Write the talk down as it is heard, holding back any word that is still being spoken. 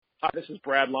Hi, this is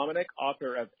Brad Lomenick,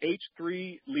 author of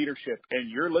H3 Leadership,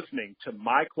 and you're listening to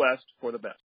My Quest for the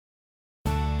Best.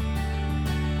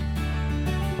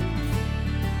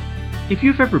 If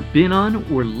you've ever been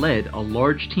on or led a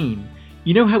large team,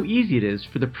 you know how easy it is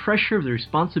for the pressure of the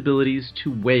responsibilities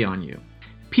to weigh on you.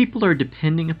 People are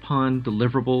depending upon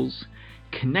deliverables,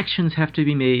 connections have to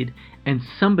be made, and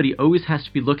somebody always has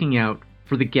to be looking out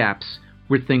for the gaps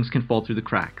where things can fall through the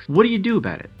cracks. What do you do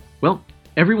about it? Well,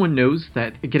 everyone knows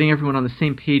that getting everyone on the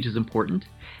same page is important,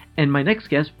 and my next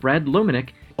guest, Brad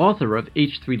Lomenick, author of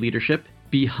H3 Leadership,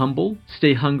 Be Humble,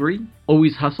 Stay Hungry,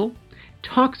 Always Hustle,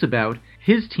 talks about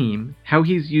his team, how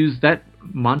he's used that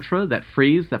mantra, that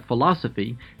phrase, that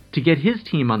philosophy to get his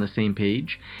team on the same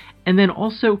page, and then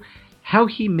also how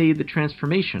he made the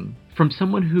transformation from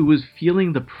someone who was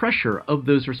feeling the pressure of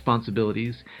those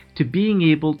responsibilities to being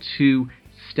able to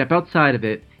step outside of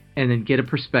it and then get a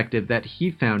perspective that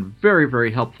he found very,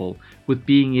 very helpful with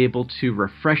being able to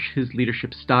refresh his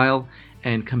leadership style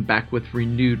and come back with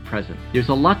renewed presence. There's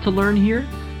a lot to learn here,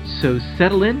 so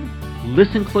settle in,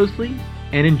 listen closely,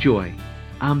 and enjoy.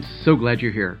 I'm so glad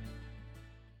you're here.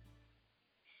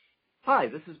 Hi,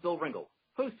 this is Bill Ringel,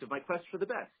 host of My Quest for the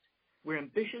Best, where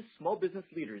ambitious small business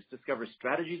leaders discover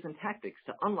strategies and tactics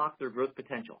to unlock their growth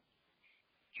potential.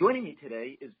 Joining me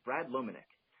today is Brad Lomenick.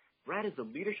 Brad is a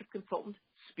leadership consultant,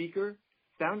 speaker,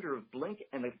 founder of Blink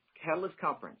and the Catalyst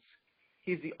Conference.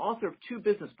 He's the author of 2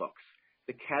 business books,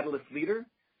 The Catalyst Leader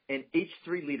and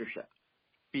H3 Leadership,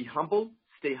 Be Humble,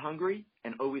 Stay Hungry,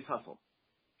 and Always Hustle.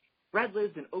 Brad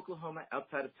lives in Oklahoma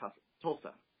outside of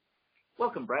Tulsa.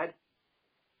 Welcome, Brad.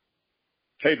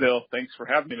 Hey, Bill. Thanks for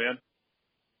having me, man.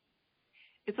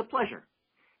 It's a pleasure.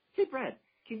 Hey, Brad,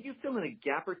 can you fill in a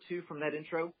gap or two from that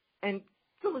intro and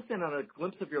fill us in on a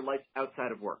glimpse of your life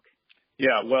outside of work?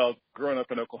 Yeah, well, growing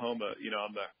up in Oklahoma,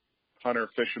 I'm a hunter,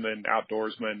 fisherman,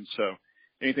 outdoorsman, so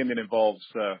anything that involves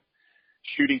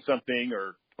shooting something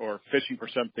or fishing for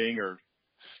something or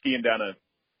skiing down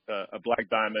a black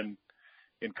diamond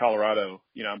in Colorado,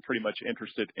 I'm pretty much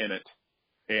interested in it.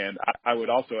 And I would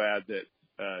also add that,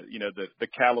 the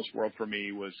Catalyst world for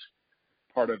me was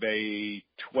part of a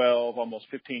 12, almost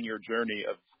 15-year journey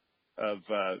of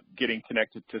getting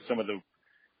connected to some of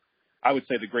I would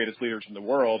say the greatest leaders in the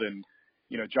world. And,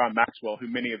 John Maxwell, who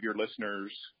many of your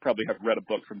listeners probably have read a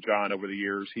book from John over the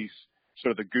years. He's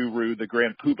sort of the guru, the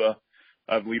grand poobah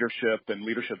of leadership and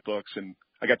leadership books. And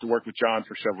I got to work with John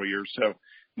for several years. So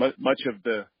much of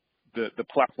the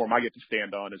platform I get to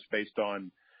stand on is based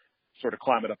on sort of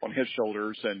climbing up on his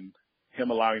shoulders and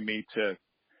him allowing me to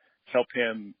help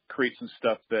him create some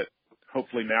stuff that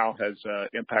hopefully now has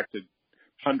impacted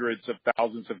hundreds of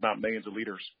thousands, if not millions of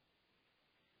leaders.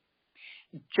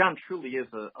 John truly is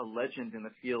a legend in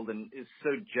the field and is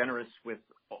so generous with,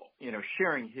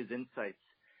 sharing his insights.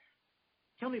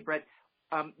 Tell me, Brett,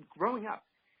 growing up,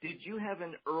 did you have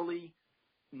an early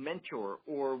mentor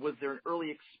or was there an early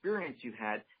experience you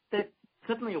had that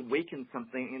suddenly awakened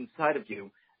something inside of you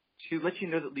to let you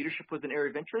know that leadership was an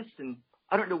area of interest? And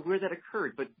I don't know where that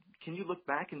occurred, but can you look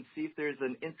back and see if there's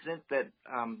an incident that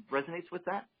resonates with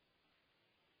that?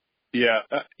 Yeah.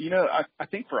 I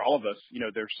think for all of us,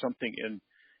 there's something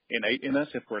innate in us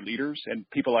if we're leaders. And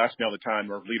people ask me all the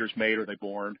time, are leaders made or are they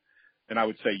born? And I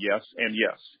would say yes and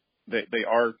yes. They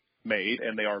are made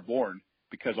and they are born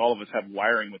because all of us have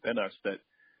wiring within us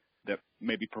that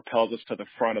maybe propels us to the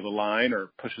front of the line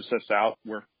or pushes us out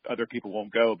where other people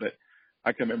won't go. But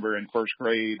I can remember in first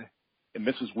grade in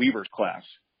Mrs. Weaver's class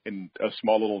in a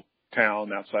small little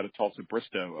town outside of Tulsa,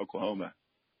 Bristow, Oklahoma.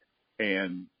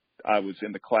 And I was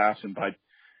in the class, and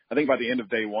I think by the end of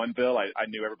day 1, Bill, I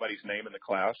knew everybody's name in the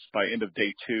class. By end of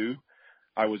day 2,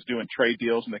 I was doing trade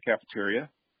deals in the cafeteria.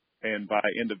 And by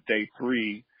end of day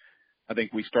 3, I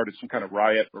think we started some kind of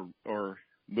riot or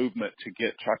movement to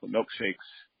get chocolate milkshakes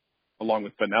along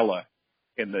with vanilla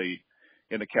in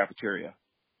the cafeteria.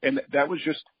 And that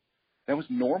was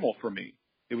normal for me.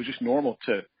 It was just normal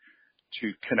to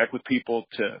connect with people,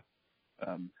 to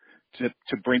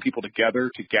bring people together,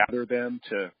 to gather them,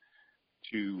 to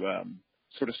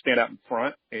sort of stand out in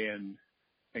front and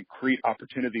create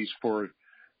opportunities for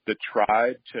the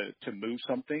tribe to move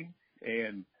something.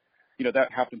 And,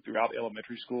 that happened throughout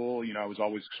elementary school. I was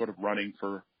always sort of running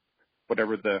for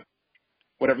whatever the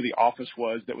office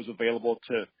was that was available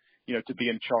to be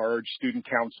in charge, student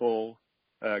council,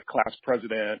 class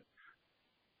president,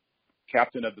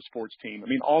 captain of the sports team. I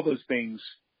mean, all those things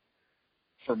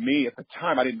for me at the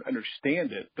time, I didn't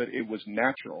understand it, but it was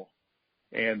natural.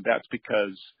 And that's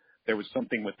because there was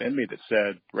something within me that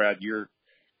said, Brad, you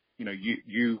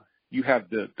have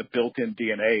the built-in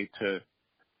DNA to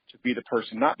be the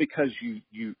person, not because you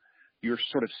you're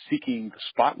sort of seeking the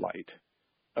spotlight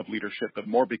of leadership, but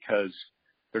more because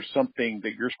there's something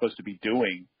that you're supposed to be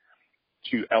doing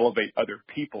to elevate other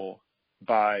people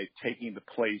by taking the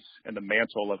place and the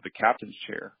mantle of the captain's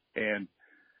chair. And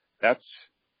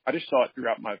I just saw it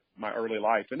throughout my early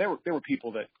life. And there were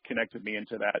people that connected me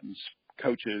into that, and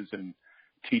coaches and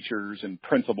teachers and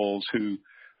principals who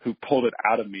pulled it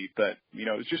out of me. But,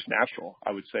 it's just natural,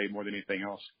 I would say, more than anything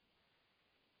else.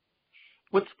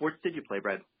 What sports did you play,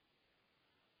 Brad?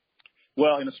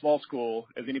 Well, in a small school,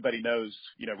 as anybody knows,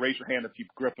 raise your hand if you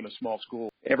grew up in a small school.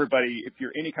 Everybody, if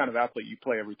you're any kind of athlete, you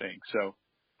play everything. So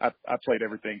I played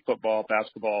everything: football,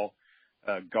 basketball,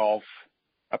 golf.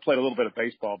 I played a little bit of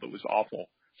baseball, but it was awful.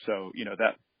 So,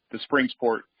 that the spring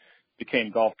sport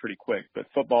became golf pretty quick. But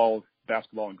football,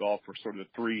 basketball, and golf were sort of the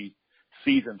three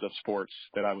seasons of sports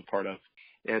that I was part of.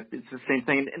 Yeah, it's the same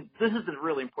thing. And this is a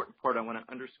really important part I want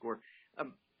to underscore.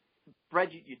 Brad,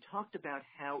 you talked about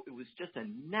how it was just a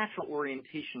natural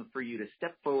orientation for you to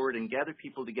step forward and gather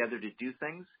people together to do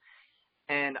things.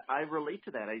 And I relate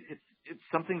to that. It's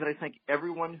something that I think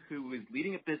everyone who is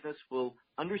leading a business will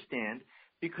understand,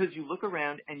 because you look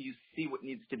around and you see what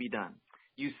needs to be done.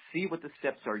 You see what the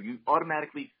steps are. You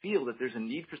automatically feel that there's a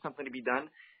need for something to be done,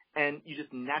 and you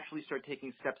just naturally start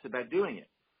taking steps about doing it.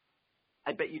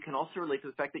 I bet you can also relate to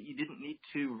the fact that you didn't need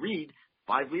to read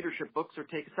 5 leadership books or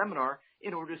take a seminar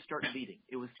in order to start leading.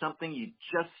 It was something you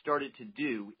just started to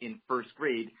do in first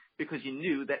grade because you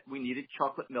knew that we needed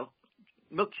chocolate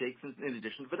milkshakes in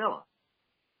addition to vanilla.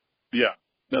 Yeah,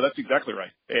 no, that's exactly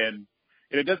right. And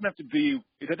it doesn't have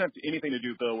anything to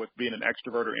do, Bill, with being an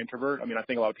extrovert or introvert. I mean, I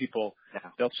think a lot of people,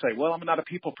 they'll say, well, I'm not a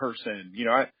people person.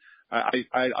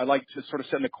 I like to sort of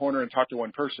sit in the corner and talk to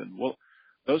one person. Well,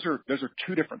 those are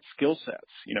 2 different skill sets,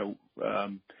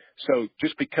 So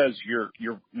just because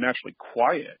you're naturally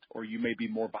quiet, or you may be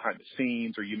more behind the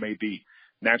scenes, or you may be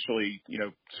naturally,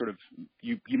 sort of,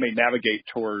 you may navigate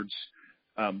towards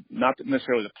not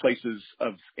necessarily the places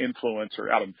of influence or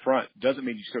out in front, doesn't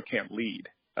mean you still can't lead.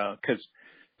 Because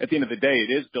at the end of the day,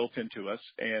 it is built into us.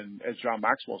 And as John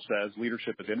Maxwell says,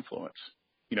 leadership is influence.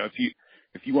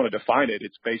 If you want to define it,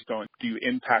 it's based on, do you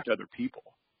impact other people?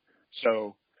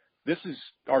 So this is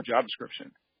our job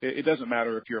description. It doesn't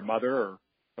matter if you're a mother or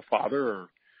a father or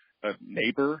a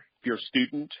neighbor, if you're a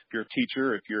student, if you're a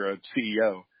teacher, if you're a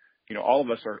CEO, all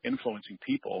of us are influencing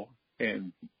people,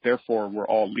 and therefore we're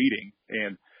all leading.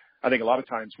 And I think a lot of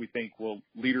times we think, well,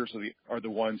 leaders are the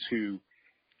ones who,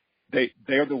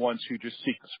 they're the ones who just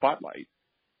seek the spotlight.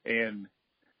 And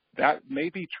that may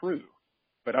be true,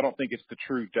 but I don't think it's the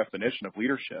true definition of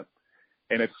leadership.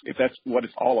 And if that's what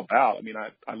it's all about, I mean,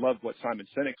 I love what Simon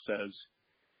Sinek says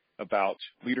about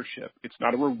leadership. It's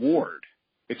not a reward.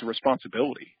 It's a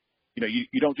responsibility.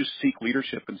 You don't just seek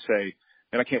leadership and say,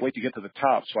 and I can't wait to get to the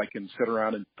top so I can sit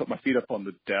around and put my feet up on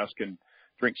the desk and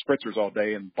drink spritzers all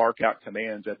day and bark out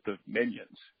commands at the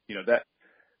minions.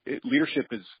 Leadership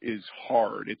is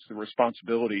hard. It's the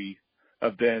responsibility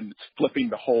of then flipping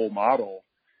the whole model,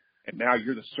 and now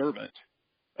you're the servant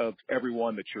of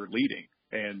everyone that you're leading.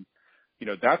 And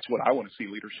that's what I want to see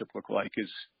leadership look like,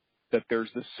 is that there's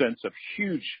this sense of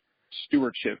huge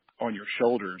stewardship on your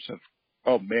shoulders of,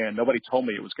 oh man, nobody told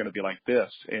me it was going to be like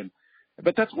this.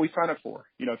 But that's what we sign up for.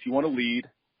 If you want to lead,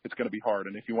 it's going to be hard.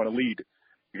 And if you want to lead,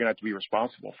 you're going to have to be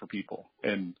responsible for people.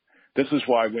 And this is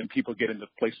why when people get into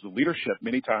places of leadership,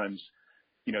 many times,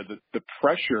 the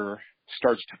pressure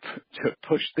starts to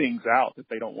push things out that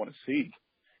they don't want to see.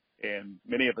 And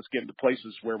many of us get into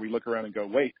places where we look around and go,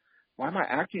 wait, why am I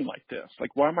acting like this?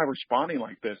 Like, why am I responding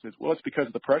like this? Well, it's because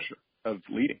of the pressure of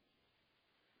leading.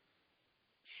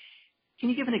 Can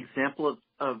you give an example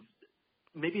of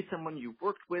maybe someone you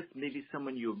worked with, maybe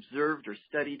someone you observed or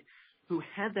studied who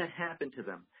had that happen to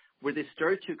them, where they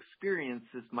started to experience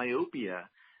this myopia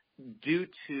due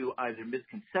to either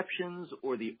misconceptions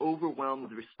or the overwhelm of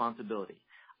the responsibility?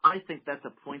 I think that's a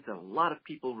point that a lot of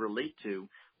people relate to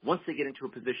once they get into a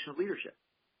position of leadership.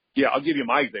 Yeah, I'll give you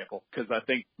my example, because I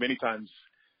think many times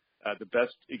the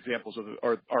best examples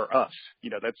are us.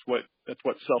 That's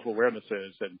what self-awareness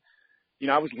is. And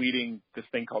I was leading this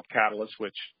thing called Catalyst,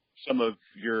 which some of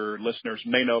your listeners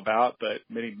may know about, but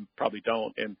many probably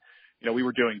don't. And we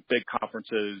were doing big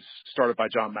conferences started by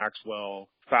John Maxwell,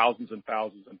 thousands and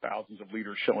thousands and thousands of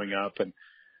leaders showing up, and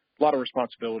a lot of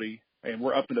responsibility. And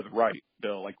we're up and to the right,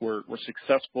 Bill. Like we're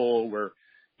successful. We're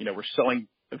selling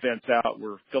events out.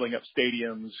 We're filling up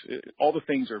stadiums. All the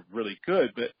things are really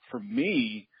good. But for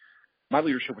me, my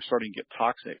leadership was starting to get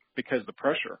toxic because the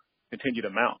pressure continued to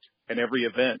mount. And every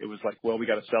event, it was like, well, we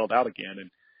got to sell it out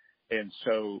again. And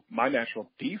so my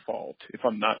natural default, if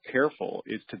I'm not careful,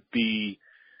 is to be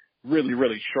really,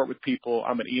 really short with people.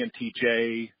 I'm an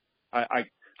ENTJ.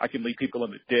 I can lead people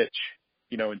in the ditch,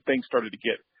 and things started to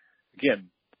get, again,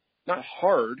 not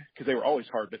hard because they were always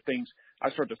hard, but I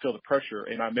started to feel the pressure.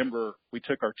 And I remember we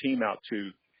took our team out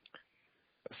to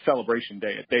a celebration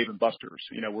day at Dave & Buster's.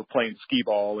 We're playing skee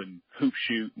ball and hoop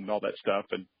shoot and all that stuff,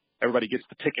 and everybody gets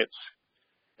the tickets.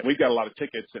 And we've got a lot of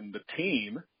tickets, and the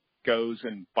team goes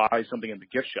and buys something in the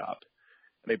gift shop,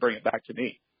 and they bring it back to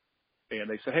me. And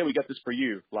they said, hey, we got this for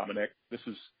you, Lomenick. This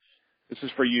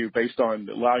is for you based on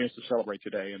allowing us to celebrate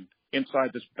today. And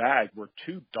inside this bag were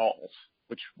 2 dolls,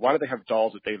 which why do they have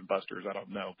dolls at Dave & Buster's? I don't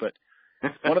know. But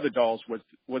one of the dolls was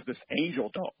this angel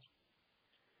doll.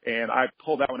 And I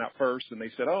pulled that one out first, and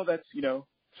they said, oh, that's,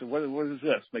 so what is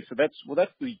this? And they said,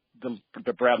 that's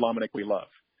the Brad Lomenick we love.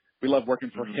 We love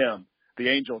working for him, the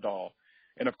angel doll.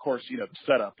 And of course, the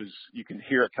setup is, you can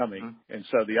hear it coming. Mm-hmm. And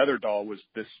so the other doll was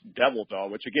this devil doll,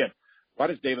 which again, why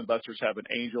does Dave & Buster's have an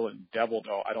angel and devil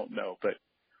doll? I don't know. But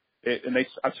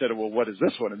I said, well, what is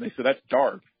this one? And they said, that's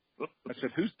Darb. I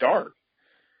said, who's Darb?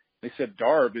 They said,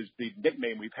 Darb is the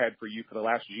nickname we've had for you for the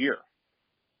last year.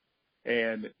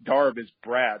 And Darb is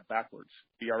Brad backwards,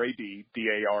 B-R-A-D,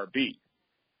 D-A-R-B.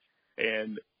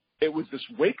 And it was this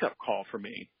wake-up call for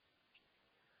me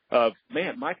of,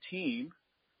 man, my team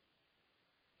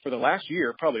for the last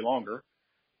year, probably longer,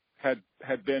 had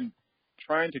been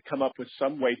trying to come up with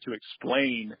some way to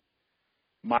explain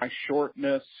my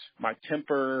shortness, my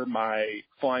temper, my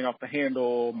flying off the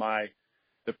handle,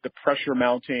 the pressure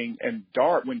mounting. And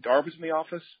when Darb was in the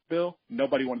office, Bill,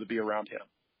 nobody wanted to be around him.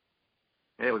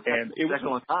 It was second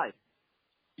on side.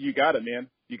 You got it, man.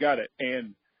 You got it.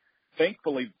 And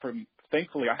thankfully,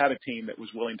 I had a team that was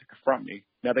willing to confront me.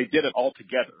 Now they did it all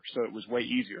together, so it was way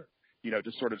easier,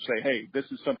 to sort of say, hey, this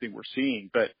is something we're seeing.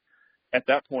 But at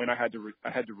that point, I had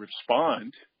to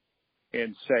respond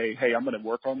and say, hey, I'm going to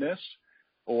work on this.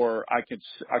 Or I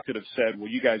could have said, well,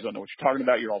 you guys don't know what you're talking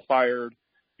about. You're all fired.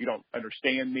 You don't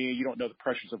understand me. You don't know the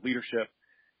pressures of leadership.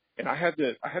 And I had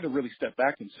to really step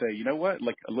back and say, you know what,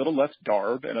 like a little less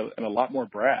Darb and a lot more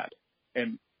Brad.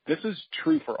 And this is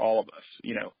true for all of us,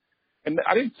 And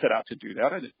I didn't set out to do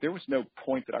that. There was no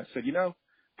point that I said, if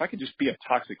I could just be a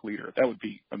toxic leader, that would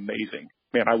be amazing.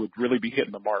 Man, I would really be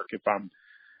hitting the mark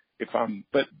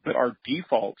but our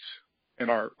defaults and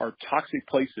our toxic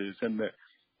places and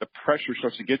the pressure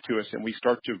starts to get to us, and we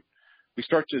start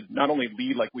to not only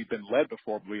lead like we've been led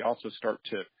before, but we also start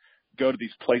to go to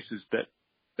these places that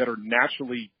are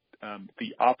naturally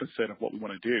the opposite of what we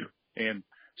want to do. And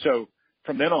so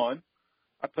from then on,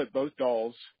 I put both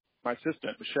dolls, my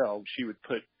assistant, Michelle, she would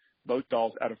put both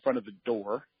dolls out in front of the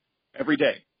door every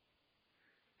day.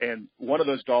 And one of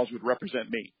those dolls would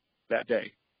represent me that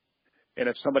day. And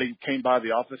if somebody came by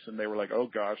the office and they were like, oh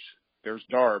gosh, there's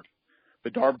Darb, the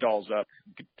Darb doll's up,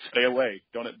 stay away,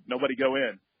 nobody go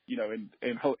in,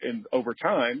 and over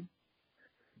time,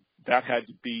 that had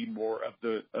to be more of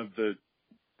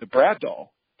the Brad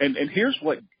doll. And here's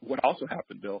what also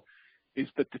happened, Bill, is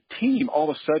that the team all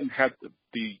of a sudden had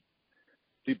the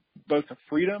both the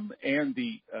freedom and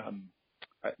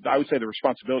I would say the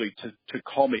responsibility to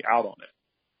call me out on it.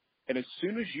 And as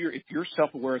soon as if you're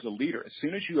self-aware as a leader, as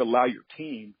soon as you allow your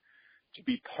team to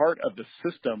be part of the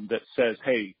system that says,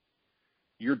 hey,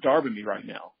 you're Darbing me right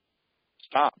now,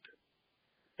 stop.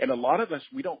 And a lot of us,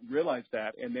 we don't realize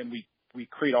that. And then we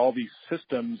create all these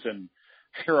systems and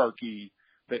hierarchy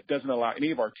that doesn't allow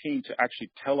any of our team to actually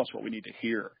tell us what we need to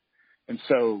hear. And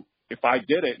so if I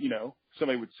did it,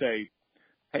 somebody would say,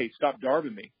 hey, stop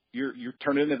Darbing me. You're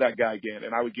turning into that guy again.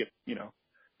 And I would get,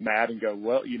 mad and go,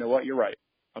 well, you know what? You're right.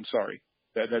 I'm sorry.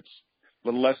 That's a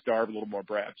little less Darb, a little more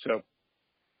Brad. So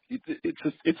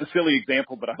it's a silly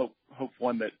example, but I hope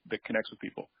one that connects with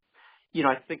people.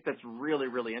 I think that's really,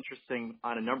 really interesting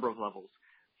on a number of levels.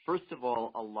 First of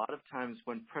all, a lot of times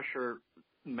when pressure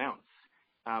mounts,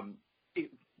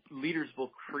 leaders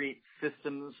will create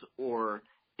systems or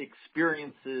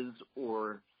experiences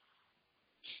or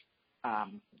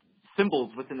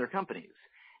symbols within their companies,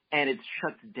 and it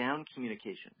shuts down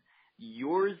communication.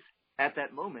 Yours, at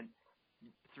that moment,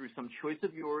 through some choice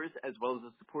of yours as well as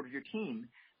the support of your team,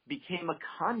 became a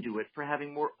conduit for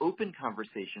having more open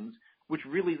conversations, which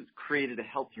really created a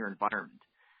healthier environment.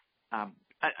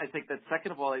 I think that,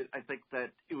 second of all, I think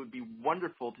that it would be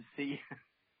wonderful to see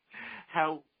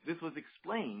how this was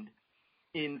explained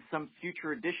in some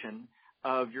future edition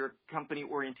of your company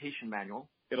orientation manual.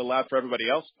 It allowed for everybody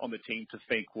else on the team to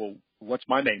think, well, what's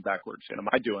my name backwards? And am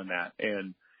I doing that?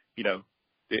 And,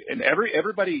 and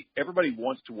everybody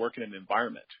wants to work in an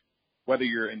environment, whether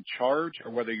you're in charge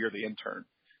or whether you're the intern.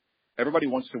 Everybody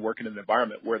wants to work in an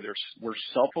environment where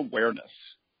self-awareness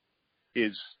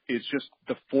is just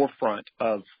the forefront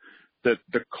of the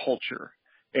culture.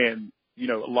 And,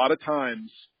 a lot of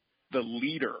times the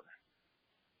leader,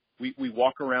 we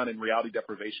walk around in reality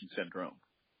deprivation syndrome.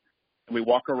 And we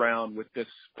walk around with this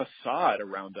facade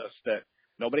around us that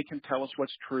nobody can tell us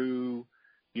what's true.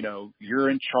 You're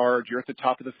in charge. You're at the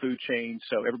top of the food chain.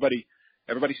 So everybody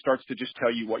starts to just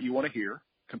tell you what you want to hear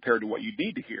compared to what you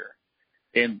need to hear.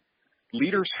 And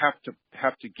leaders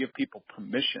have to give people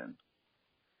permission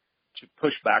to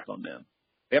push back on them.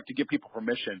 They have to give people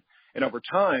permission. And over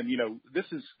time, this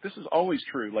is always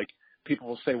true. Like, people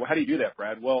will say, well, how do you do that,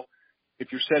 Brad? Well,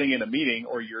 if you're sitting in a meeting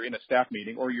or you're in a staff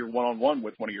meeting or you're one-on-one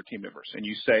with one of your team members and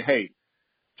you say, hey,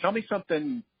 tell me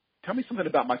something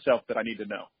about myself that I need to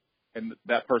know. And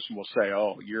that person will say,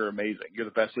 oh, you're amazing. You're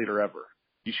the best leader ever.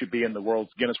 You should be in the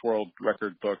Guinness World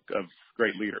Record book of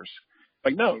great leaders.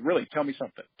 Like, no, really, tell me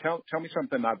something. Tell me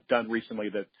something I've done recently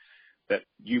that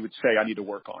you would say I need to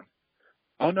work on.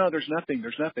 Oh, no, there's nothing.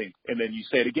 And then you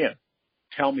say it again.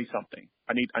 Tell me something.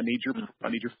 I need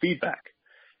your feedback.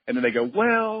 And then they go,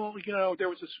 well, there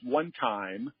was this one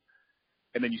time.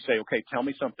 And then you say, okay, tell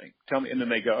me something. And then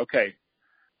they go, okay,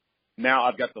 now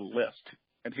I've got the list.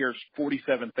 And here's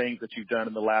 47 things that you've done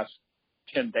in the last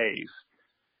 10 days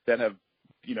that have,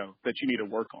 that you need to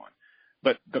work on.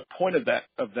 But the point of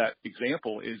that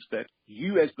example is that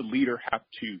you as the leader have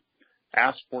to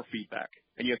ask for feedback,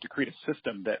 and you have to create a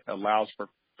system that allows for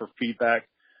feedback.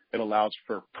 It allows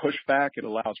for pushback. It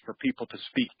allows for people to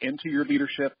speak into your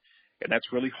leadership. And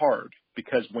that's really hard,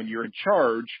 because when you're in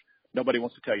charge, nobody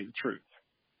wants to tell you the truth.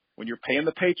 When you're paying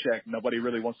the paycheck, nobody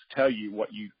really wants to tell you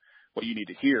what you need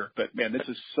to hear. But man, this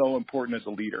is so important as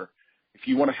a leader. If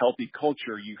you want a healthy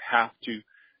culture, you have to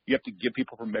give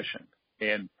people permission.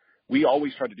 And we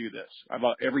always try to do this.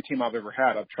 Every team I've ever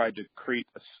had, I've tried to create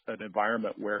an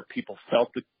environment where people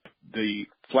felt the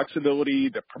flexibility,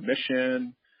 the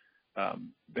permission.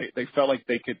 They felt like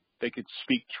they could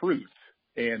speak truth.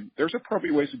 And there's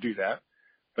appropriate ways to do that.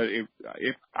 But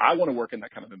if I want to work in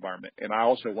that kind of environment, and I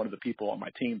also wanted the people on my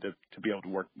team to be able to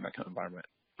work in that kind of environment.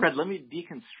 Fred, let me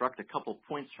deconstruct a couple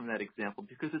points from that example,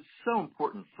 because it's so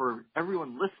important for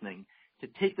everyone listening to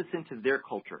take this into their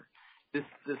culture. This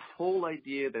whole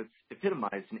idea that's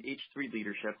epitomized in H3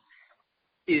 leadership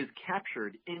is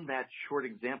captured in that short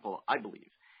example, I believe,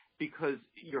 because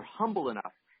you're humble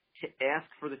enough to ask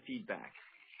for the feedback.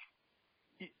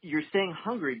 You're staying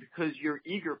hungry because you're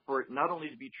eager for it not only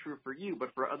to be true for you,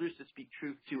 but for others to speak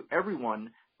truth to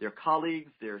everyone, their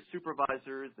colleagues, their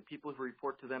supervisors, the people who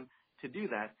report to them, to do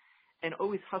that, and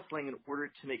always hustling in order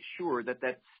to make sure that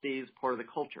stays part of the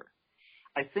culture.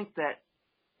 I think that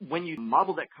when you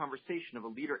model that conversation of a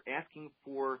leader asking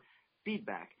for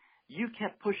feedback, you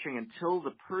kept pushing until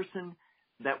the person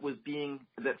that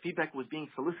feedback was being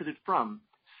solicited from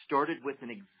started with an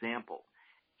example,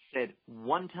 said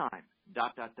one time, ...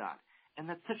 And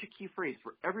that's such a key phrase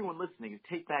for everyone listening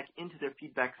to take back into their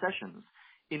feedback sessions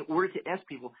in order to ask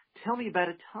people, tell me about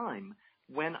a time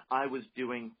when I was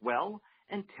doing well,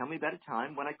 and tell me about a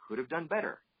time when I could have done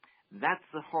better. That's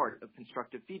the heart of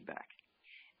constructive feedback.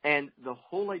 And the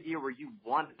whole idea where you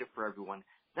wanted it for everyone,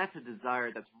 that's a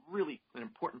desire that's really an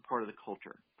important part of the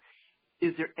culture.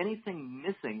 Is there anything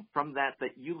missing from that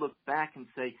you look back and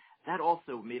say, that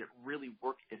also made it really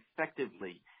work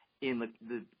effectively in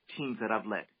the teams that I've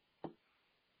led?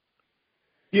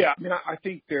 Yeah, I mean, I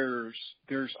think there's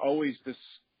always this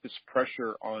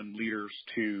pressure on leaders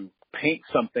to paint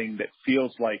something that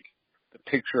feels like the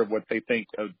picture of what they think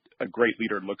a great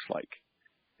leader looks like.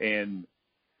 And,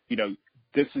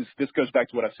 this goes back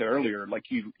to what I said earlier, like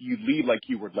you lead like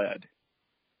you were led.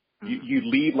 You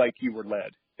lead like you were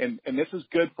led. And this is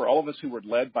good for all of us who were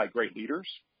led by great leaders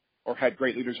or had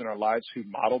great leaders in our lives who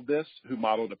modeled this, who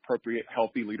modeled appropriate,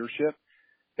 healthy leadership.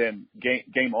 Then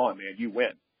game on, man, you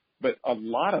win. But a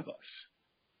lot of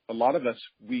us,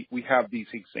 we have these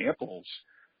examples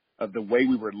of the way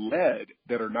we were led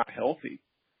that are not healthy.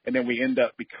 And then we end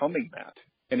up becoming that.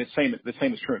 And the same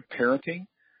is true in parenting.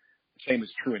 The same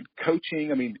is true in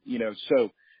coaching. I mean,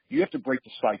 so you have to break the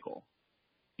cycle.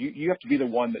 You have to be the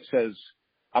one that says,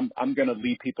 I'm going to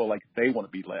lead people like they want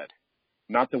to be led,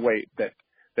 not the way that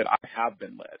I have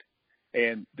been led.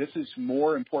 And this is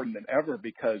more important than ever,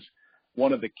 because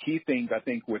one of the key things I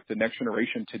think with the next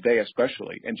generation today,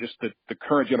 especially, and just the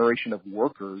current generation of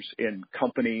workers in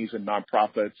companies and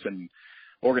nonprofits and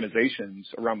organizations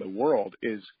around the world,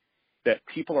 is that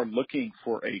people are looking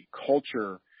for a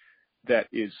culture that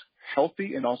is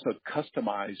healthy and also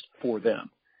customized for them.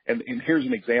 And here's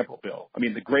an example, Bill. I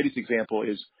mean, the greatest example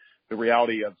is the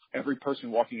reality of every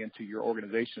person walking into your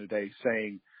organization today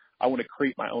saying, I want to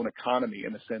create my own economy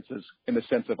in the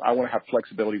sense of I want to have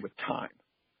flexibility with time.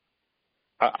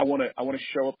 I want to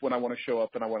show up when I want to show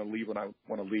up, and I want to leave when I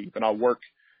want to leave, and I'll work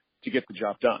to get the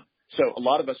job done. So a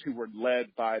lot of us who were led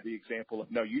by the example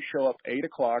of, no, you show up 8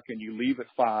 o'clock and you leave at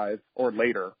 5 or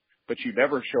later, but you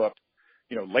never show up,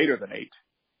 later than 8.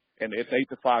 And it's 8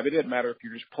 to 5. It doesn't matter if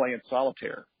you're just playing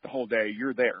solitaire the whole day.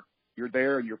 You're there. You're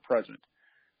there and you're present.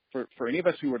 For any of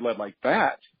us who were led like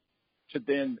that, to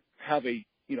then have a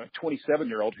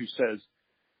 27-year-old who says,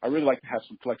 I really like to have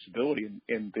some flexibility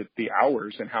in the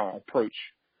hours and how I approach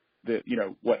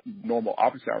what normal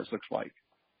office hours looks like.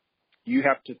 You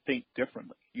have to think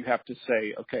differently. You have to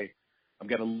say, okay, I'm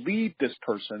going to lead this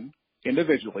person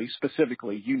individually,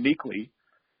 specifically, uniquely,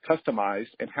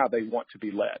 customized in how they want to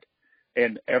be led.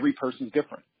 And every person's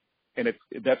different. And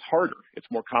that's harder. It's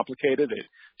more complicated. It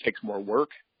takes more work.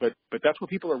 But that's what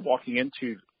people are walking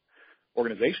into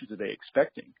organizations today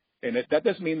expecting. And that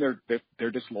doesn't mean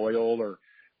they're disloyal or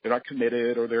they're not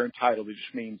committed or they're entitled. It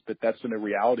just means that that's in the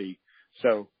reality.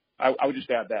 So I would just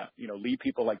add that, lead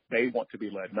people like they want to be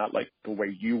led, not like the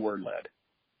way you were led.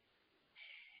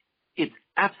 It's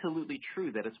absolutely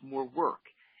true that it's more work,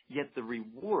 yet the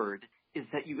reward is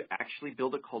that you actually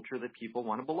build a culture that people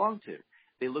want to belong to.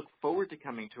 They look forward to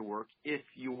coming to work if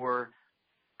you're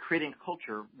creating a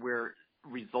culture where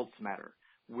results matter,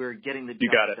 where getting the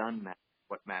job done matters,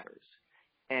 what matters.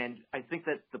 And I think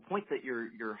that the point that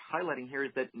you're highlighting here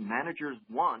is that managers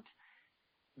want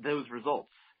those results.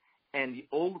 And the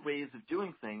old ways of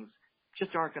doing things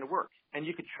just aren't going to work. And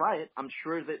you could try it. I'm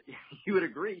sure that you would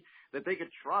agree that they could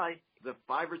try the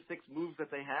 5 or 6 moves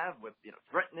that they have with,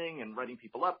 threatening and writing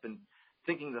people up and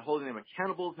thinking that holding them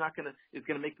accountable is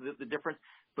going to make the difference.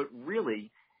 But really,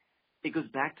 it goes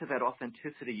back to that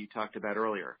authenticity you talked about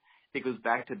earlier. It goes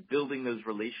back to building those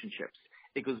relationships.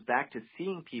 It goes back to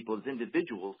seeing people as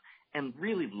individuals and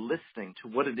really listening to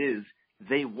what it is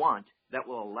they want that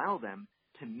will allow them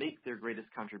to make their greatest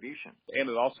contribution. And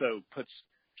it also puts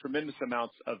tremendous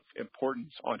amounts of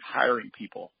importance on hiring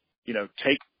people.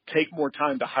 Take more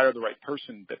time to hire the right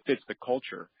person that fits the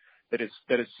culture, that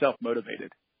is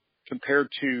self-motivated, compared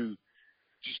to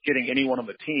just getting anyone on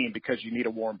the team because you need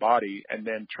a warm body and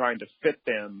then trying to fit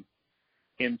them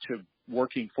into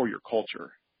working for your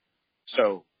culture.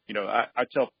 So, I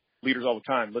tell leaders all the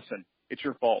time, listen, it's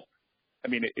your fault. I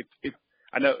mean,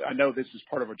 I know this is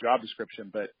part of a job description,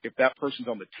 but if that person's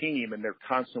on the team and they're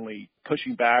constantly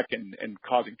pushing back and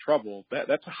causing trouble,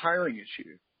 that's a hiring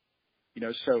issue.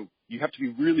 So you have to be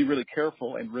really, really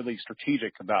careful and really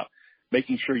strategic about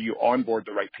making sure you onboard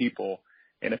the right people.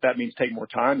 And if that means take more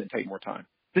time, then take more time.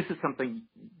 This is something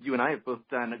you and I have both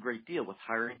done a great deal with,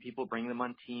 hiring people, bringing them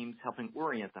on teams, helping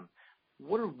orient them.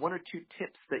 What are 1 or 2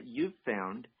 tips that you've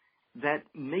found that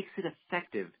makes it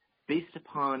effective based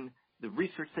upon the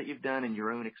research that you've done and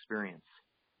your own experience?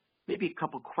 Maybe a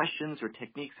couple questions or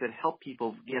techniques that help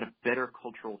people get a better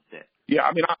cultural fit. Yeah,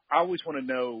 I mean, I always want to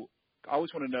know. I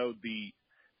always want to know the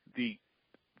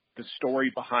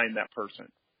story behind that person.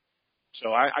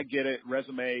 So I get it.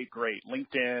 Resume, great.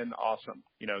 LinkedIn, awesome.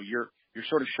 You're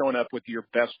sort of showing up with your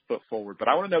best foot forward. But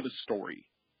I want to know the story.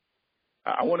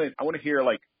 I want to hear,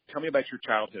 like, tell me about your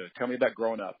childhood. Tell me about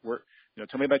growing up.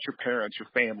 Tell me about your parents, your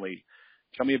family.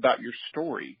 Tell me about your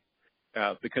story.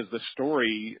 Because the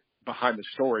story behind the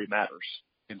story matters.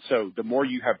 And so the more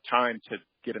you have time to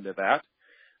get into that,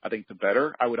 I think the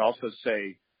better. I would also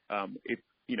say,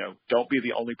 don't be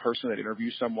the only person that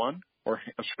interviews someone or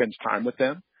spends time with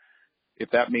them. If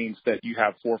that means that you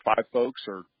have 4 or 5 folks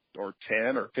or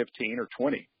 10 or 15 or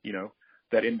 20,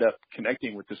 that end up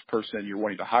connecting with this person you're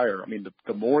wanting to hire. I mean,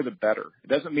 the more, the better. It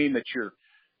doesn't mean that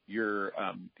you're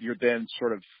then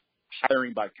sort of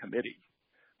hiring by committee.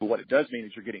 But what it does mean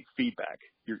is you're getting feedback.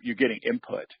 You're getting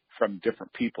input from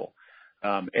different people.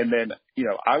 And then,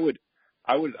 I would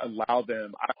allow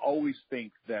them. I always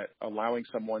think that allowing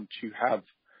someone to have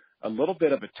a little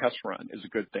bit of a test run is a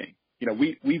good thing.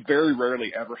 We very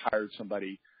rarely ever hired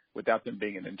somebody without them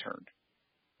being an intern.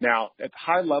 Now, at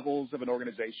high levels of an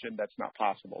organization, that's not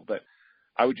possible. But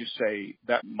I would just say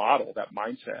that model, that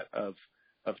mindset of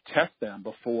test them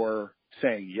before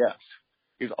saying yes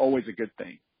is always a good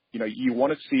thing. You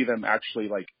want to see them actually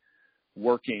like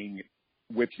working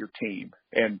with your team.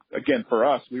 And again, for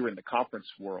us, we were in the conference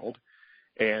world.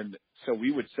 And so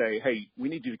we would say, hey, we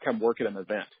need you to come work at an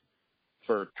event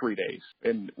for 3 days.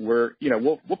 And we'll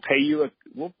pay you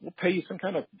we'll pay you some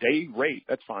kind of day rate.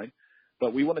 That's fine.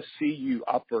 But we want to see you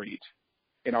operate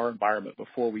in our environment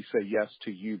before we say yes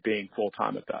to you being full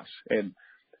time with us. And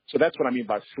so that's what I mean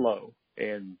by slow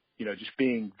and, just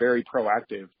being very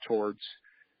proactive towards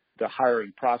the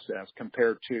hiring process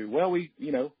compared to, well,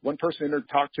 one person entered,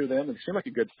 talked to them and it seemed like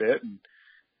a good fit.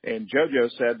 And JoJo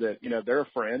said that, they're a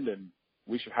friend and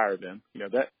we should hire them.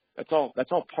 That's all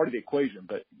part of the equation.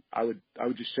 But I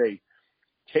would just say,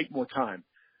 take more time.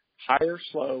 Hire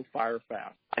slow, fire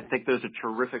fast. I think those are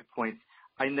terrific points.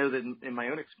 I know that in my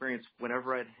own experience,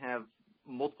 whenever I'd have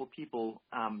multiple people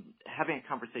having a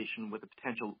conversation with a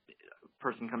potential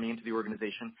person coming into the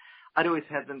organization, I'd always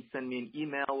have them send me an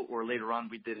email, or later on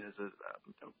we did it as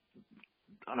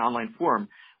an online form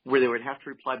where they would have to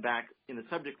reply back in the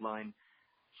subject line,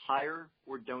 hire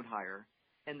or don't hire,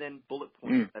 and then bullet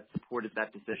points that supported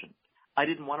that decision. I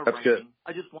didn't want to write in.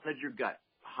 I just wanted your gut.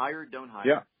 Hire, don't hire.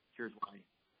 Yeah. Here's why.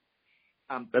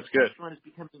 That's good. Test run is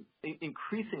becoming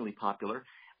increasingly popular,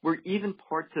 where even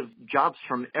parts of jobs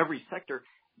from every sector,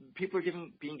 people are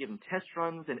being given test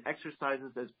runs and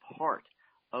exercises as part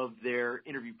of their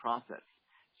interview process.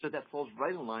 So that falls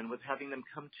right in line with having them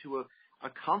come to a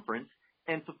conference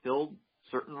and fulfill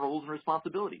certain roles and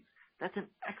responsibilities. That's an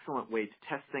excellent way to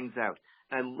test things out.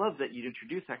 And I love that you'd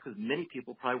introduced that, because many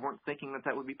people probably weren't thinking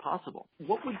that would be possible.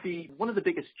 What would be one of the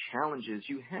biggest challenges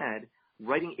you had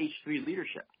writing H3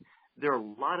 Leadership? There are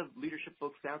a lot of leadership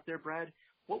books out there, Brad.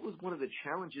 What was one of the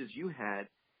challenges you had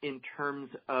in terms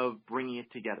of bringing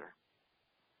it together?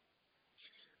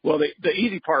 Well, the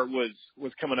easy part was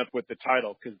coming up with the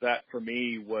title, because that for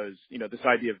me was, this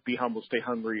idea of be humble, stay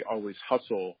hungry, always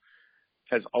hustle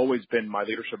has always been my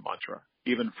leadership mantra,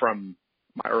 even from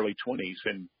my early 20s.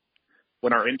 And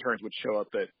when our interns would show up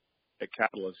at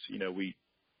Catalyst,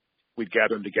 we'd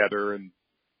gather them together and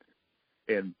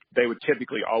they would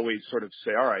typically always sort of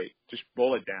say, all right, just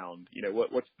roll it down.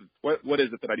 What is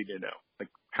it that I need to know? Like,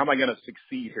 how am I going to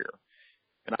succeed here?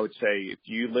 And I would say, if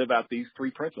you live out these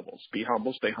three principles, be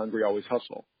humble, stay hungry, always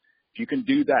hustle. If you can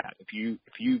do that, if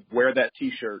you wear that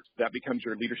T-shirt, that becomes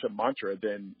your leadership mantra,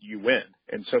 then you win.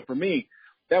 And so for me,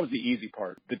 that was the easy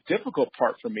part. The difficult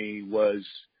part for me was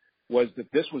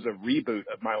that this was a reboot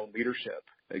of my own leadership.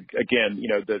 Again,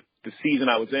 the season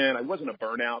I was in, I wasn't a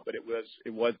burnout, but it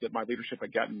was that my leadership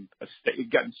had gotten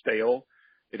stale.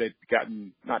 It had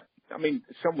gotten in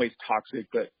some ways toxic,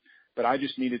 but I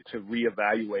just needed to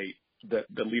reevaluate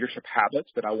the leadership habits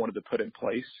that I wanted to put in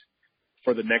place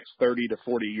for the next 30 to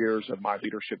 40 years of my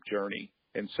leadership journey.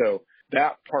 And so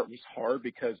that part was hard,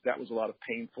 because that was a lot of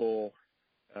painful,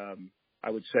 I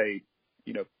would say,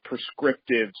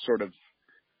 prescriptive sort of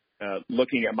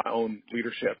looking at my own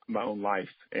leadership, my own life.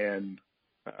 And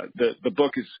the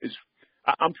book is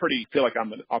feel like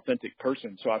I'm an authentic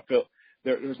person. So I feel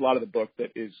there's a lot of the book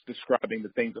that is describing the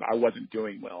things that I wasn't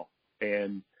doing well.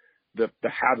 And the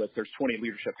habits, there's 20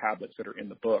 leadership habits that are in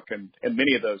the book, and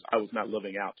many of those I was not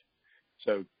living out.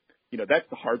 So, that's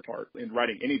the hard part in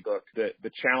writing any book.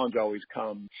 The challenge always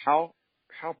comes, how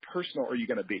personal are you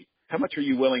going to be? How much are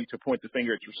you willing to point the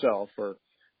finger at yourself, or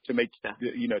to make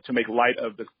light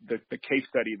of the case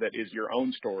study that is your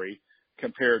own story,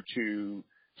 compared to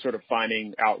sort of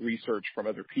finding out research from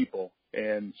other people?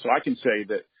 And so I can say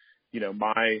that,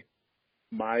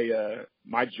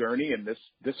 my journey and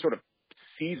this sort of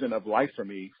season of life for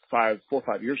me 4 or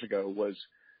 5 years ago was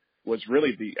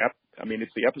really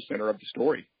it's the epicenter of the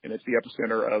story, and it's the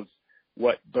epicenter of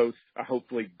what both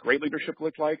hopefully great leadership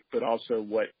looked like, but also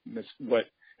what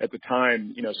at the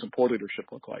time, some poor leadership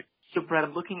looked like. So Brad,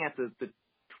 I'm looking at the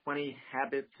 20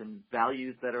 habits and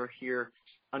values that are here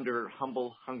under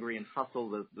humble, hungry, and hustle,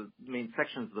 the main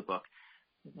sections of the book.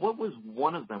 What was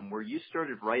one of them where you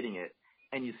started writing it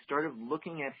and you started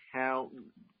looking at how,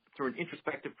 through an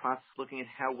introspective process, looking at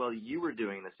how well you were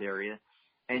doing in this area,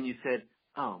 and you said,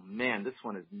 oh man, this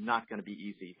one is not going to be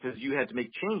easy, because you had to make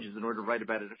changes in order to write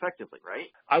about it effectively, right?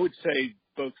 I would say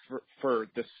both for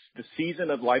the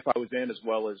season of life I was in, as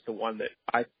well as the one that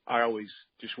I always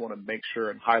just want to make sure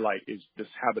and highlight, is this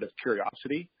habit of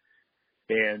curiosity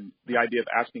and the idea of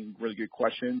asking really good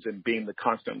questions and being the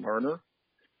constant learner.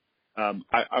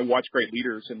 I watch great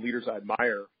leaders and leaders I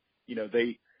admire.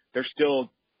 They're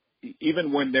still,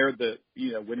 even when they're the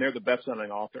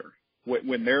best-selling author,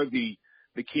 when they're the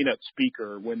keynote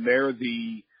speaker, when they're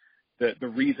the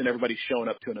reason everybody's showing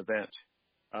up to an event.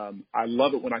 I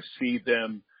love it when I see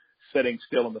them sitting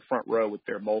still in the front row with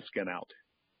their moleskin out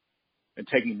and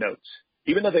taking notes,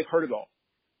 even though they've heard it all.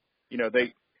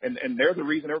 And they're the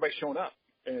reason everybody's showing up.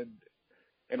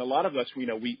 And a lot of us, we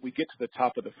get to the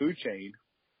top of the food chain,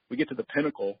 we get to the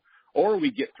pinnacle, or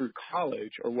we get through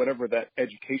college or whatever that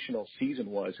educational season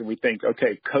was, and we think,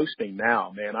 okay, coasting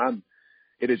now, man,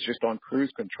 it is just on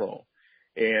cruise control.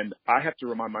 And I have to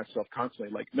remind myself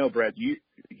constantly, like, no, Brad, you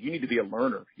need to be a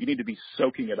learner. You need to be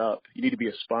soaking it up. You need to be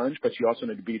a sponge, but you also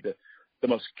need to be the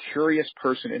most curious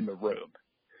person in the room.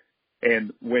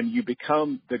 And when you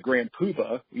become the grand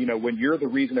poobah, when you're the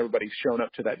reason everybody's shown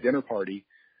up to that dinner party,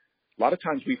 a lot of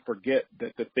times we forget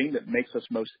that the thing that makes us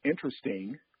most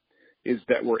interesting is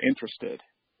that we're interested.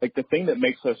 Like the thing that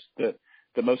makes us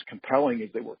the most compelling is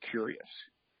that we're curious.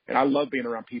 And I love being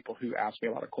around people who ask me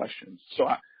a lot of questions. So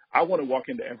I want to walk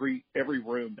into every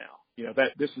room now.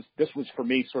 That this was for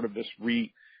me sort of this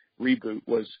reboot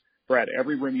was, Brad,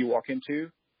 every room you walk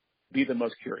into, be the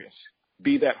most curious.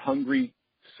 Be that hungry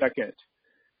second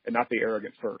and not the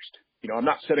arrogant first. I'm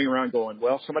not sitting around going,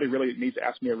 well, somebody really needs to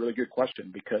ask me a really good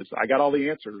question because I got all the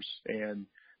answers and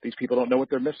these people don't know what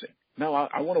they're missing. No,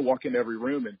 I want to walk into every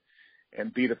room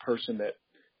and be the person that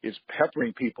is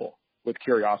peppering people with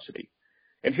curiosity.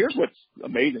 And here's what's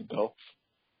amazing, though,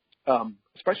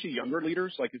 especially younger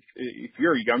leaders. Like if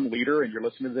you're a young leader and you're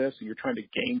listening to this and you're trying to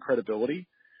gain credibility,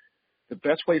 the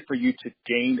best way for you to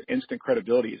gain instant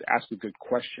credibility is ask a good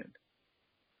question.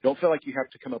 Don't feel like you have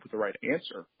to come up with the right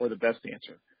answer or the best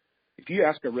answer. If you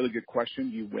ask a really good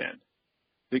question, you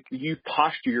win. You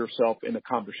posture yourself in a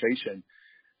conversation,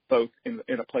 both in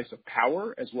a place of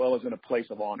power as well as in a place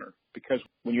of honor. Because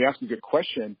when you ask a good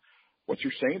question, what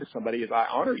you're saying to somebody is, I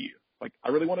honor you. Like, I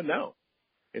really want to know.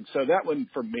 And so that one,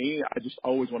 for me, I just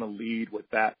always want to lead with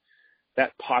that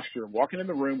posture, walking in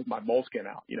the room with my moleskin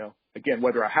out, again,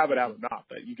 whether I have it out or not,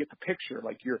 but you get the picture.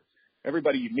 Like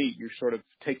everybody you meet, you're sort of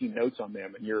taking notes on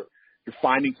them and you're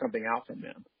finding something out from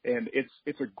them. And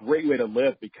it's a great way to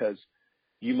live because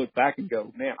you look back and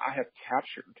go, man, I have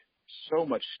captured so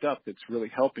much stuff that's really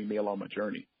helping me along my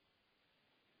journey.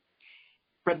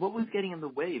 Fred, what was getting in the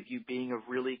way of you being a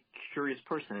really curious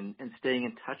person and staying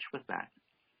in touch with that?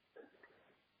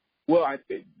 Well,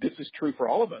 this is true for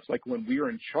all of us. Like when we are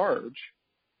in charge,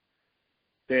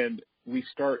 then we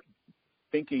start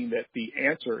thinking that the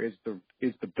answer is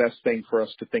the best thing for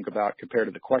us to think about compared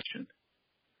to the question,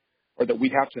 or that we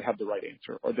have to have the right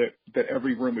answer, or that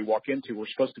every room we walk into, we're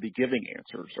supposed to be giving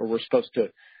answers, or we're supposed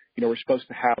to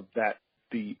have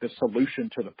the solution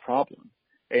to the problem.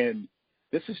 And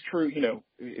this is true,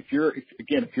 if you're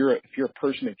a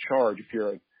person in charge, if you're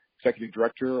an executive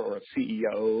director or a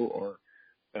CEO or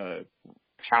a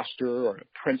pastor or a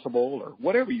principal or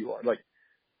whatever you are, like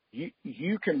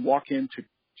you can walk into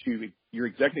your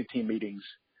executive team meetings,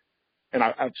 and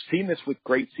I've seen this with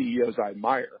great CEOs I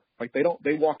admire. Like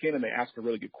they walk in and they ask a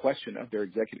really good question of their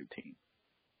executive team,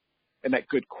 and that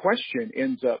good question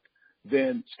ends up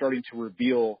then starting to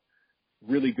reveal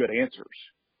really good answers.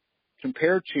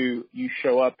 Compared to you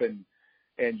show up and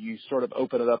you sort of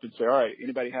open it up and say, all right,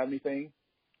 anybody have anything?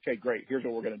 Okay, great. Here's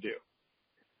what we're going to do.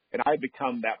 And I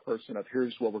become that person of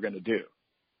here's what we're going to do.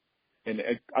 And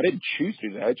I didn't choose to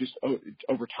do that. I just,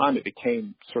 over time, it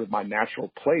became sort of my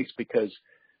natural place because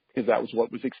that was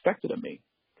what was expected of me,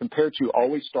 compared to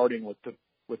always starting with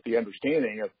the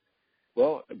understanding of,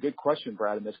 well, a good question,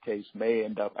 Brad, in this case, may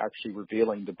end up actually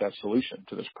revealing the best solution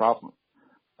to this problem.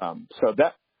 So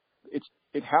that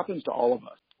it happens to all of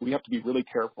us. We have to be really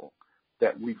careful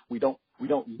that we don't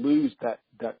lose that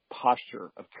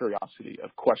posture of curiosity,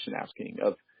 of question asking,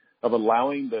 of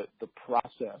allowing the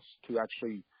process to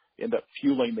actually end up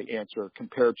fueling the answer,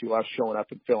 compared to us showing up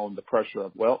and feeling the pressure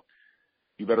of, well,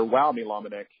 you better wow me,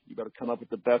 Lomenick. You better come up with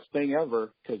the best thing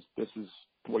ever because this is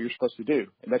what you're supposed to do.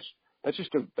 And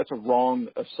that's a wrong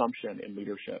assumption in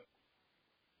leadership.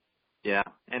 Yeah,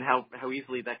 and how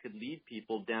easily that could lead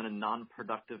people down a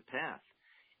non-productive path.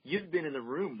 You've been in the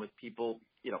room with people,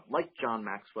 like John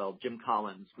Maxwell, Jim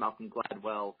Collins, Malcolm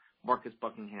Gladwell, Marcus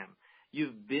Buckingham.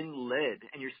 You've been led,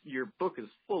 and your book is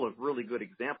full of really good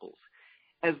examples.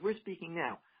 As we're speaking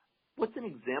now, what's an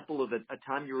example of a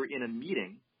time you were in a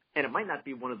meeting, and it might not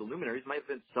be one of the luminaries, it might have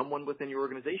been someone within your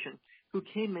organization who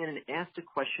came in and asked a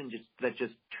question that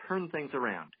just turned things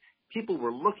around. People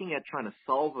were looking at trying to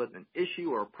solve an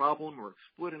issue or a problem or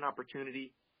exploit an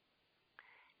opportunity.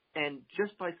 And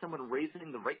just by someone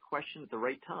raising the right question at the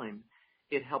right time,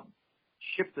 it helped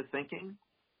shift the thinking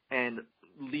and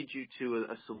lead you to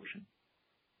a solution.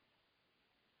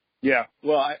 Yeah.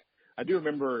 Well, I do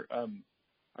remember, I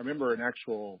remember an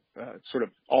actual sort of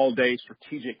all-day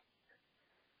strategic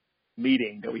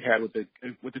meeting that we had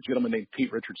with a gentleman named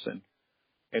Pete Richardson.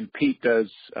 And Pete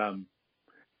does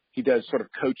sort of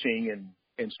coaching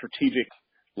and strategic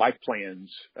life plans.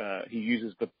 He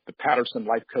uses the Patterson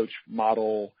Life Coach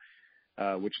model,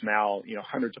 which now,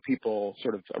 hundreds of people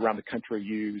sort of around the country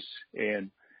use. And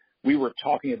we were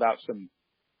talking about some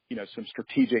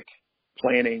strategic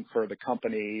planning for the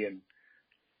company. And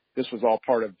this was all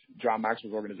part of John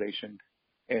Maxwell's organization.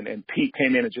 And Pete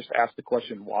came in and just asked the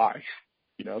question, why?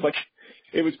 Like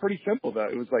it was pretty simple though.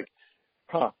 It was like,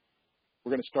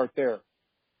 we're going to start there.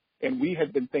 And we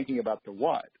had been thinking about the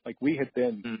what. Like we had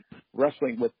been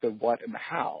wrestling with the what and the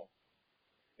how.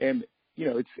 And, you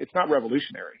know, it's not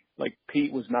revolutionary. Like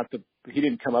Pete was not he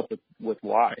didn't come up with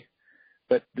why.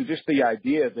 But just the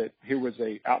idea that here was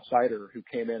a outsider who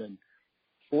came in and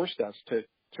forced us to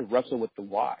wrestle with the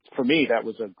why. For me, that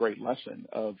was a great lesson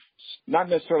of not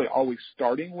necessarily always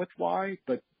starting with why,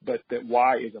 but that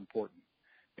why is important.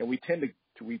 And we tend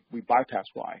to we bypass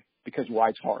why because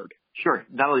why's hard. Sure.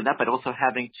 Not only that, but also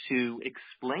having to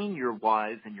explain your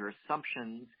whys and your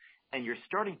assumptions and your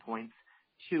starting points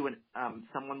to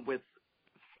someone with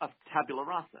a tabula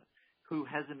rasa who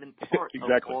hasn't been part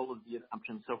exactly. of all of the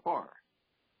assumptions so far.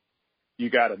 You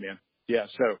got it, man. Yeah.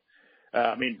 So,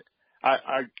 I mean,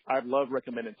 I love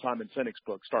recommending Simon Sinek's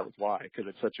book, Start with Why, because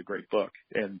it's such a great book.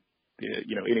 And,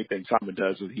 you know, anything Simon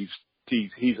does, he's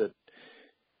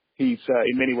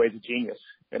in many ways a genius.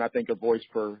 And I think a voice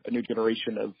for a new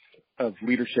generation of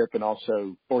leadership and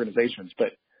also organizations.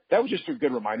 But that was just a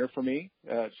good reminder for me.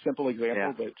 Simple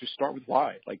example, but just start with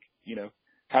why. Like, you know,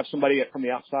 have somebody from the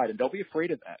outside, and don't be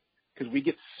afraid of that, because we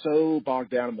get so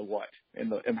bogged down in the what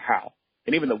and the how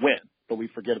and even the when, but we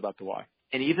forget about the why.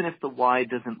 And even if the why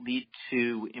doesn't lead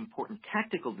to important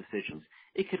tactical decisions,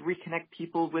 it could reconnect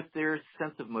people with their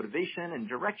sense of motivation and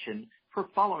direction for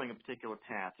following a particular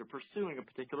path or pursuing a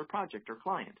particular project or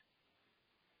client.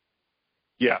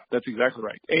 Yeah, that's exactly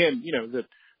right. And, you know,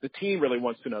 the team really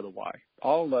wants to know the why.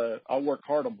 I'll work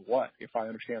hard on the what if I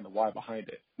understand the why behind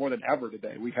it. More than ever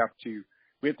today, we have to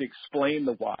explain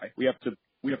the why. We have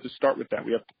to start with that.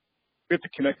 We have to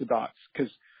connect the dots,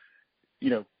 because, you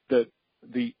know, the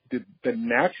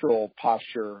natural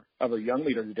posture of a young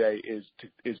leader today is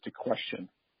to question.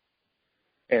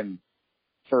 And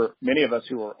for many of us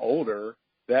who are older,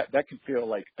 that can feel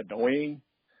like annoying.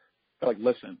 Like,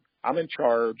 listen, I'm in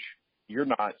charge. You're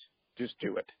not. Just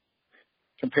do it.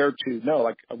 Compared to, no,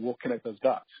 like, we'll connect those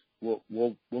dots.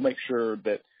 We'll make sure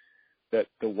that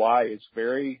the why is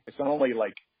it's not only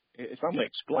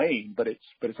explained, but it's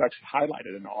actually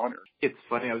highlighted and honored. It's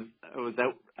funny. I was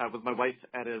out with my wife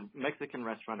at a Mexican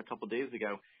restaurant a couple of days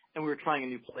ago, and we were trying a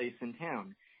new place in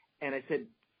town. And I said,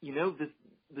 you know,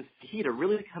 this fajita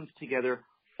really comes together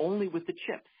only with the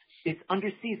chips. It's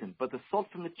under seasoned, but the salt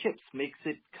from the chips makes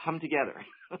it come together.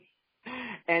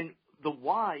 And the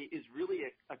why is really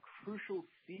a crucial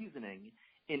seasoning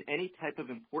in any type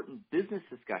of important business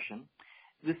discussion,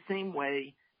 the same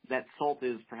way that salt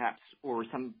is perhaps, or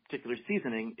some particular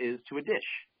seasoning is to a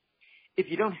dish.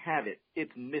 If you don't have it,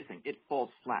 it's missing. It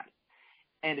falls flat.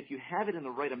 And if you have it in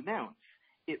the right amount,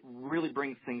 it really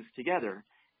brings things together.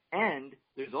 And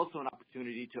there's also an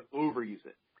opportunity to overuse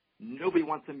it. Nobody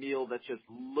wants a meal that's just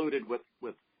loaded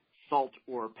with salt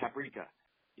or paprika.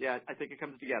 Yeah, I think it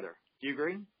comes together. Do you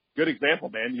agree? Good example,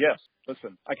 man. Yes.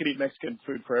 Listen, I could eat Mexican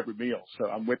food for every meal, so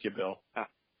I'm with you, Bill.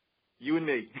 You and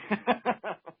me.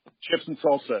 Chips and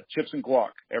salsa, chips and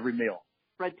guac, every meal.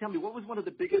 Brad, tell me, what was one of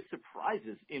the biggest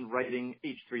surprises in writing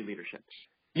H3 Leadership?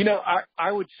 You know,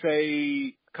 I would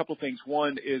say a couple of things.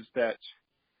 One is that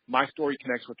my story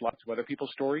connects with lots of other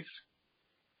people's stories.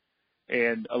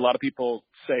 And a lot of people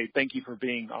say, thank you for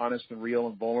being honest and real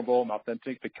and vulnerable and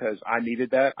authentic, because I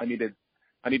needed that. I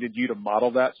needed you to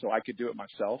model that so I could do it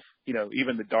myself. You know,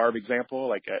 even the DARB example,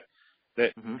 like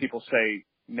that people say,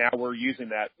 now we're using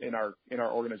that in our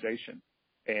organization.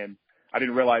 And I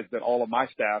didn't realize that all of my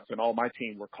staff and all my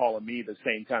team were calling me the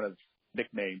same kind of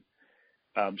nickname.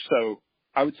 So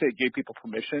I would say it gave people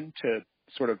permission to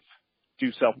sort of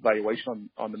do self-evaluation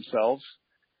on themselves,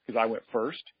 because I went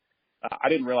first. I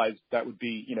didn't realize that would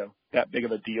be, you know, that big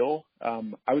of a deal.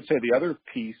 I would say the other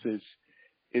piece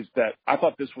is that I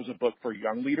thought this was a book for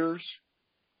young leaders,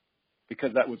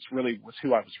 because that was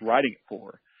who I was writing it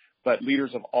for. But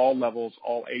leaders of all levels,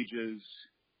 all ages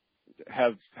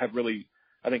have really,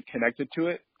 I think, connected to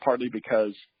it, partly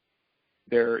because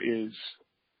there's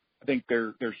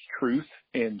truth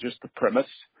in just the premise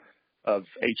of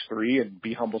H3 and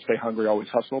be humble, stay hungry, always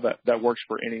hustle. That works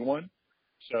for anyone.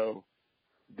 So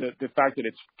the fact that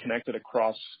it's connected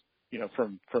across, you know,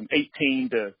 from 18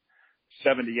 to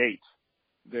 78,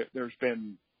 there's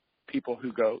been people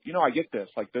who go, you know, I get this.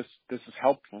 Like this is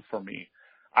helpful for me.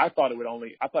 I thought it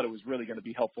was really going to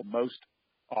be helpful most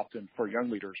often for young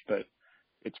leaders, but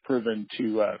it's proven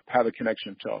to have a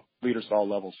connection to leaders at all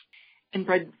levels. And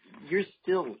Brad, you're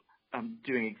still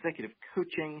doing executive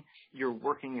coaching. You're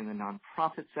working in the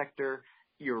nonprofit sector.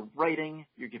 You're writing.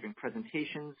 You're giving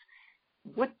presentations.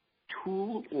 What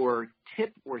tool or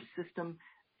tip or system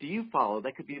do you follow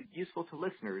that could be useful to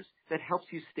listeners that helps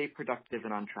you stay productive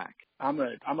and on track? I'm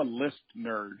a list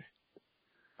nerd.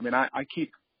 I mean, I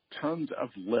keep tons of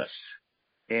lists,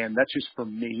 and that's just for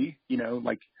me. You know,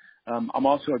 like I'm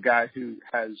also a guy who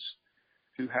have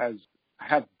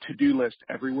to-do lists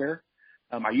everywhere.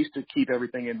 I used to keep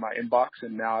everything in my inbox,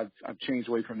 and now I've changed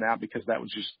away from that because that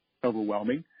was just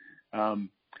overwhelming.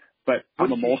 But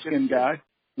I'm a Moleskine guy.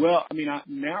 Well, I mean,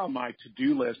 now my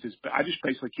to-do list I just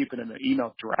basically keep it in an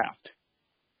email draft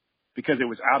because it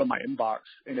was out of my inbox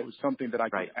and it was something that I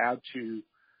could add to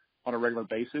on a regular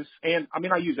basis. And I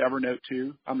mean, I use Evernote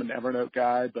too. I'm an Evernote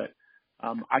guy, but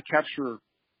I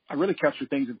really capture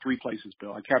things in three places,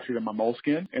 Bill. I capture it in my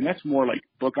Moleskine, and that's more like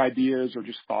book ideas or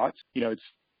just thoughts. It's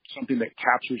something that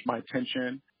captures my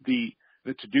attention. The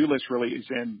to-do list really is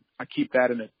I keep that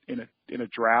in a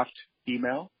draft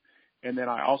email. And then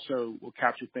I also will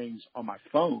capture things on my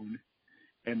phone.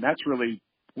 And that's really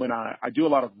when I do a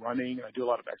lot of running, I do a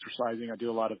lot of exercising, I do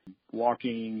a lot of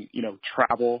walking,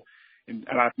 travel, and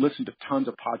I listen to tons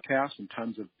of podcasts and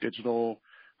tons of digital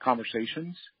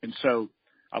conversations. And so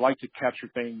I like to capture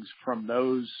things from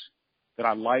those that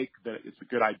I like, that it's a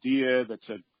good idea, that's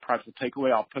a practical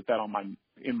takeaway. I'll put that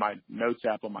in my notes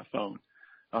app on my phone.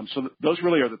 So those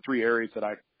really are the three areas that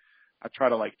I try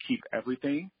to keep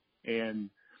everything. And,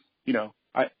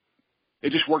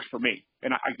 it just works for me.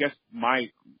 And I guess my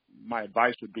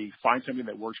advice would be find something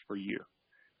that works for you.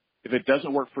 If it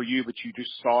doesn't work for you, but you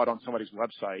just saw it on somebody's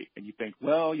website and you think,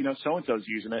 well, so-and-so's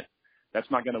using it,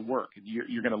 that's not going to work.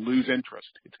 You're going to lose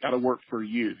interest. It's got to work for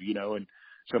you, and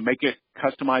so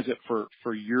customize it for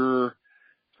your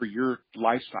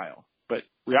lifestyle. But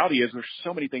reality is there's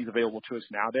so many things available to us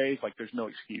nowadays. There's no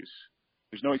excuse.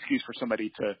 There's no excuse for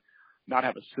somebody to not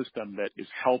have a system that is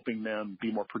helping them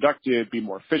be more productive, be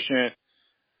more efficient,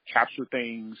 capture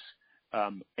things.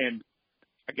 And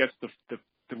I guess the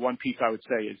one piece I would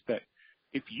say is that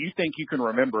if you think you can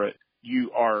remember it,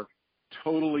 you are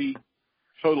totally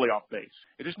off base.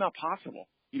 It is not possible.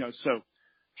 So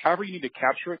however you need to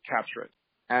capture it.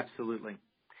 Absolutely.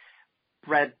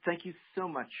 Brad, thank you so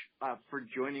much for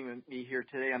joining me here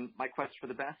today on My Quest for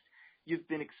the Best. You've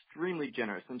been extremely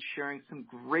generous in sharing some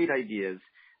great ideas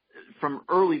from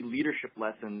early leadership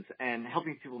lessons and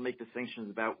helping people make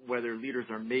distinctions about whether leaders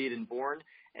are made and born.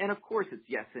 And of course, it's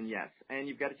yes and yes. And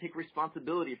you've got to take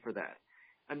responsibility for that.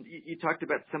 And you talked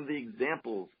about some of the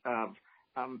examples of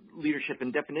leadership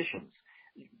and definitions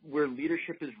where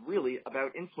leadership is really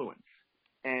about influence.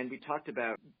 And we talked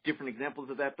about different examples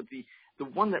of that, but the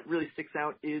one that really sticks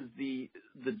out is the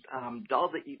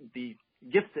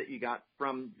gifts that you got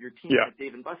from your team at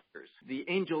Dave & Buster's. The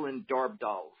Angel and Darb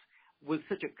dolls was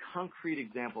such a concrete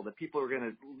example that people are going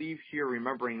to leave here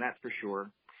remembering that for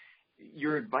sure.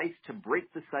 Your advice to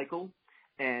break the cycle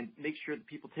and make sure that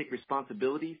people take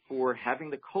responsibility for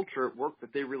having the culture at work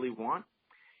that they really want.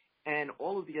 And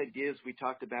all of the ideas we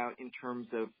talked about in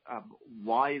terms of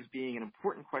why is being an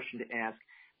important question to ask,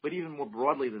 but even more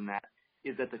broadly than that,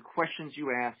 is that the questions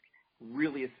you ask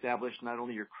really establish not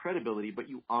only your credibility, but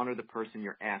you honor the person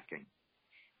you're asking.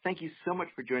 Thank you so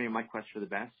much for joining My Quest for the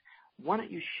Best. Why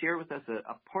don't you share with us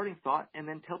a parting thought and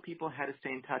then tell people how to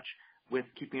stay in touch with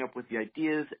keeping up with the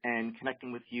ideas and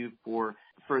connecting with you for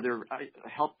further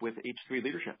help with H3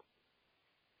 leadership.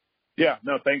 Yeah,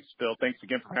 no, thanks, Bill. Thanks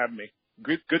again for having me.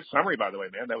 Good summary, by the way,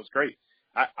 man. That was great.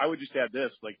 I would just add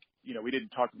this, we didn't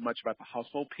talk much about the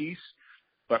hustle piece,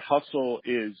 but hustle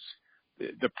is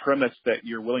the premise that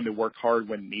you're willing to work hard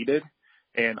when needed.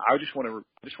 And I just want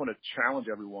to challenge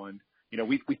everyone.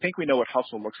 We think we know what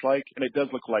hustle looks like, and it does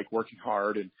look like working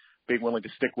hard and being willing to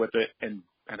stick with it and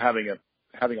having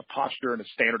a posture and a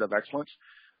standard of excellence.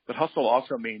 But hustle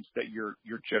also means that you're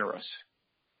generous.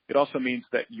 It also means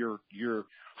that you're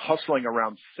hustling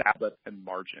around Sabbath and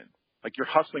margin. You're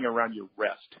hustling around your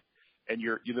rest, and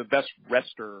you're the best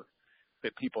rester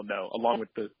that people know, along with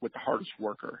the hardest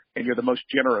worker. And you're the most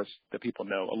generous that people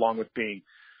know, along with being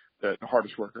the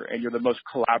hardest worker. And you're the most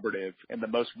collaborative and the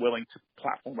most willing to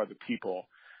platform other people,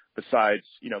 besides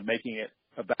making it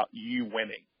about you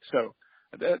winning. So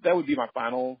that would be my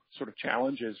final sort of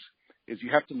challenge is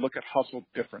you have to look at hustle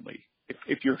differently.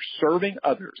 If you're serving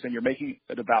others and you're making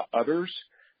it about others,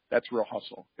 that's real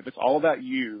hustle. If it's all about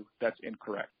you, that's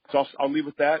incorrect. So I'll leave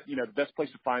with that. The best place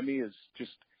to find me is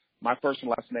just my first and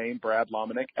last name, Brad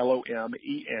Lomenick,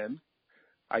 Lomenick,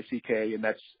 and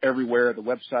that's everywhere. The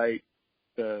website,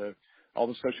 all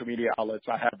the social media outlets.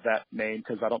 I have that name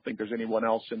because I don't think there's anyone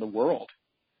else in the world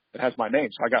that has my name.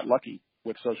 So I got lucky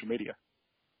with social media.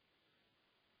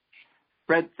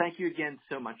 Brad, thank you again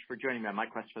so much for joining me on My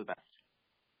Quest for the Best.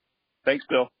 Thanks,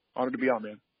 Bill. Honored to be on,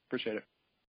 man. Appreciate it.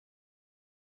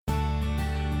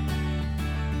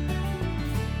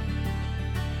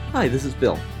 Hi, this is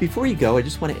Bill. Before you go, I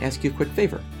just want to ask you a quick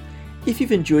favor. If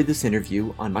you've enjoyed this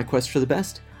interview on My Quest for the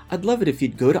Best, I'd love it if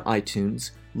you'd go to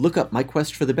iTunes, look up My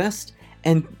Quest for the Best,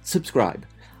 and subscribe.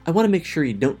 I want to make sure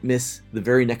you don't miss the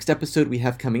very next episode we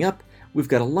have coming up. We've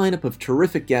got a lineup of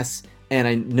terrific guests, and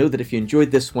I know that if you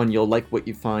enjoyed this one, you'll like what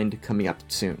you find coming up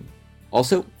soon.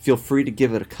 Also, feel free to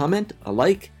give it a comment, a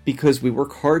like, because we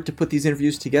work hard to put these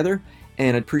interviews together,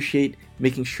 and I appreciate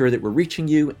making sure that we're reaching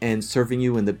you and serving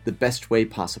you in the best way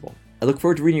possible. I look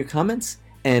forward to reading your comments,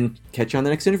 and catch you on the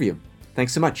next interview.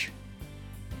 Thanks so much.